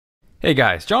Hey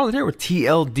guys, Jonathan here with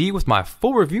TLD with my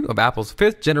full review of Apple's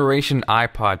 5th generation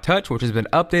iPod Touch, which has been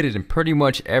updated in pretty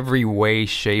much every way,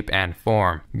 shape, and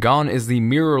form. Gone is the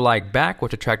mirror-like back,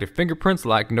 which attracted fingerprints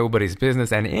like nobody's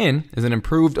business, and in is an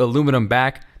improved aluminum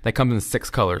back that comes in 6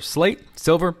 colors: slate,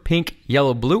 silver, pink,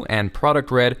 yellow, blue, and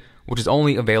product red, which is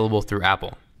only available through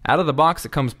Apple. Out of the box,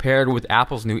 it comes paired with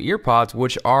Apple's new earpods,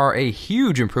 which are a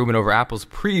huge improvement over Apple's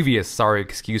previous sorry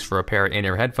excuse for a pair of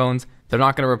in-ear headphones. They're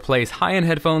not going to replace high-end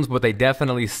headphones, but they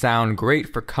definitely sound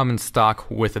great for coming stock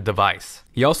with the device.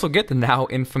 You also get the now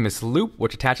infamous loop,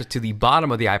 which attaches to the bottom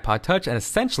of the iPod Touch and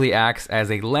essentially acts as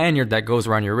a lanyard that goes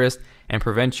around your wrist and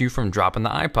prevents you from dropping the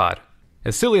iPod.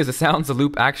 As silly as it sounds, the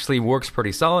loop actually works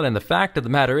pretty solid, and the fact of the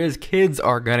matter is kids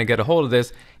are going to get a hold of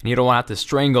this, and you don't want to have to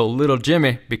strangle little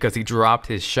Jimmy because he dropped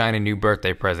his shiny new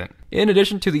birthday present. In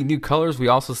addition to the new colors, we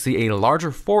also see a larger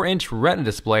 4-inch Retina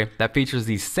display that features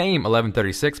the same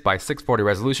 1136 by 640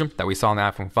 resolution that we saw on the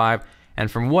iPhone 5, and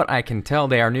from what I can tell,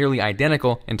 they are nearly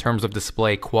identical in terms of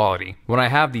display quality. When I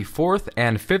have the 4th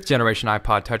and 5th generation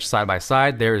iPod Touch side by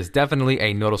side, there is definitely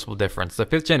a noticeable difference. The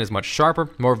 5th gen is much sharper,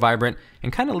 more vibrant,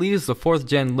 and kind of leaves the 4th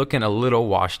gen looking a little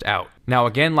washed out. Now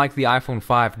again, like the iPhone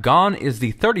 5, gone is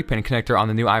the 30-pin connector on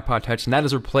the new iPod Touch, and that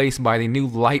is replaced by the new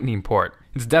Lightning port.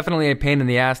 It's definitely a pain in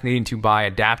the ass needing to buy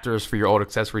adapters for your old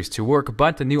accessories to work,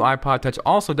 but the new iPod Touch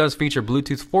also does feature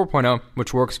Bluetooth 4.0,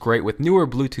 which works great with newer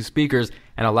Bluetooth speakers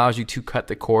and allows you to cut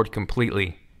the cord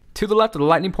completely. To the left of the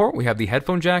Lightning port, we have the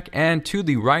headphone jack, and to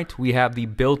the right, we have the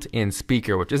built-in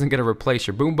speaker, which isn't going to replace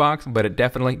your boombox, but it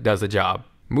definitely does the job.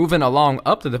 Moving along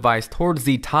up the device towards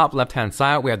the top left-hand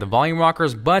side, we have the volume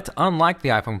rockers, but unlike the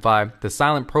iPhone 5, the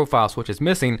silent profile switch is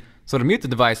missing, so to mute the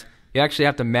device, you actually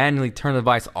have to manually turn the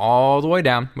device all the way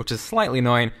down, which is slightly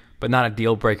annoying, but not a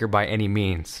deal breaker by any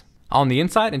means. On the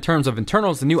inside, in terms of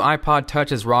internals, the new iPod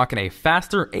Touch is rocking a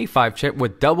faster A5 chip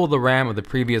with double the RAM of the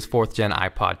previous 4th gen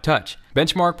iPod Touch.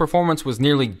 Benchmark performance was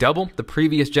nearly double the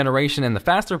previous generation, and the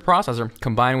faster processor,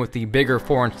 combined with the bigger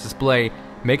 4-inch display,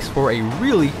 makes for a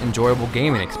really enjoyable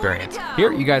gaming experience.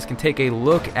 Here, you guys can take a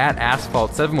look at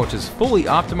Asphalt 7, which is fully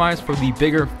optimized for the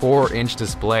bigger 4-inch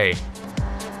display.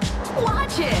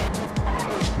 Watch it!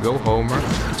 Go Homer,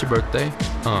 it's your birthday.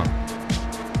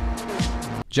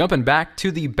 Jumping back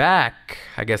to the back,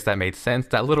 I guess that made sense.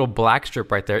 That little black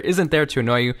strip right there isn't there to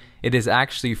annoy you, it is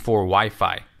actually for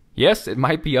Wi-Fi. Yes, it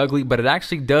might be ugly, but it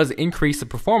actually does increase the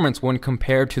performance when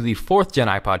compared to the 4th gen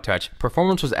iPod Touch.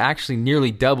 Performance was actually nearly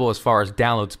double as far as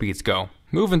download speeds go.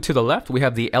 Moving to the left, we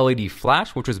have the LED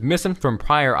flash, which was missing from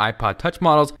prior iPod Touch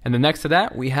models, and then next to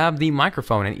that, we have the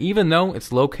microphone, and even though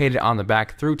it's located on the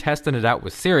back through testing it out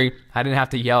with Siri, I didn't have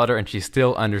to yell at her and she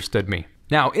still understood me.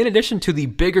 Now, in addition to the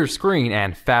bigger screen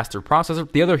and faster processor,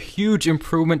 the other huge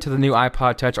improvement to the new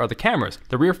iPod Touch are the cameras.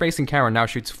 The rear-facing camera now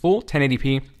shoots full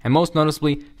 1080p, and most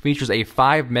noticeably features a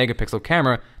 5-megapixel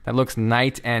camera that looks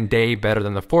night and day better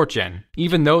than the 4th gen.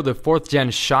 Even though the 4th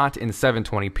gen shot in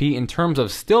 720p, in terms of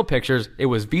still pictures, it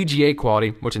was VGA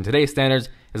quality, which in today's standards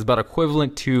is about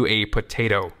equivalent to a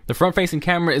potato. The front-facing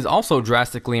camera is also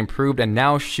drastically improved and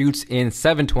now shoots in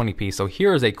 720p, so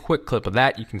here is a quick clip of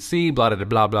that. You can see blah blah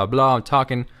blah blah blah, I'm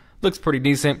talking, looks pretty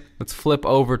decent. Let's flip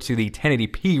over to the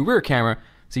 1080p rear camera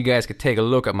so you guys could take a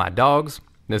look at my dogs.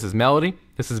 This is Melody,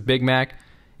 this is Big Mac,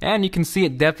 and you can see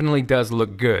it definitely does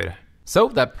look good. So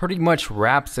that pretty much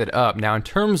wraps it up. Now in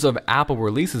terms of Apple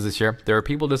releases this year, there are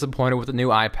people disappointed with the new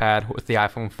iPad, with the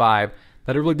iPhone 5,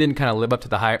 that it really didn't kind of live up to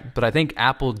the hype, but I think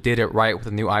Apple did it right with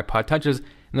the new iPod Touches, and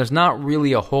there's not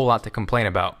really a whole lot to complain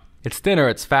about. It's thinner,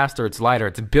 it's faster, it's lighter,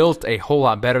 it's built a whole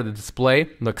lot better. The display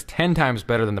looks 10 times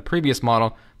better than the previous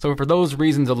model, so for those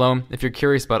reasons alone, if you're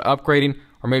curious about upgrading,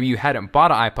 or maybe you hadn't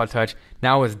bought an iPod Touch,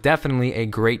 now is definitely a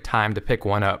great time to pick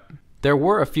one up. There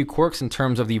were a few quirks in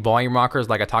terms of the volume rockers,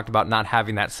 like I talked about not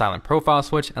having that silent profile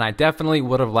switch, and I definitely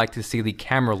would have liked to see the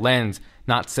camera lens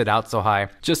not sit out so high,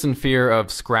 just in fear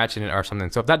of scratching it or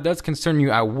something. So if that does concern you,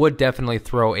 I would definitely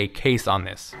throw a case on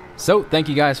this. So thank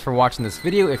you guys for watching this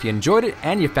video. If you enjoyed it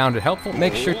and you found it helpful,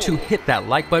 make sure to hit that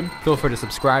like button. Feel free to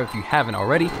subscribe if you haven't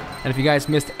already. And if you guys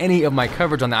missed any of my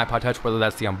coverage on the iPod Touch, whether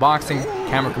that's the unboxing,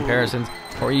 camera comparisons,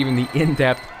 or even the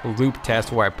in-depth loop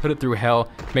test where I put it through hell,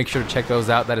 make sure to check those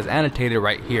out. That is annotated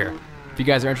right here. If you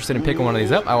guys are interested in picking one of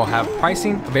these up, I will have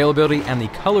pricing, availability, and the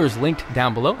colors linked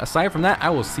down below. Aside from that, I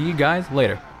will see you guys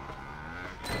later.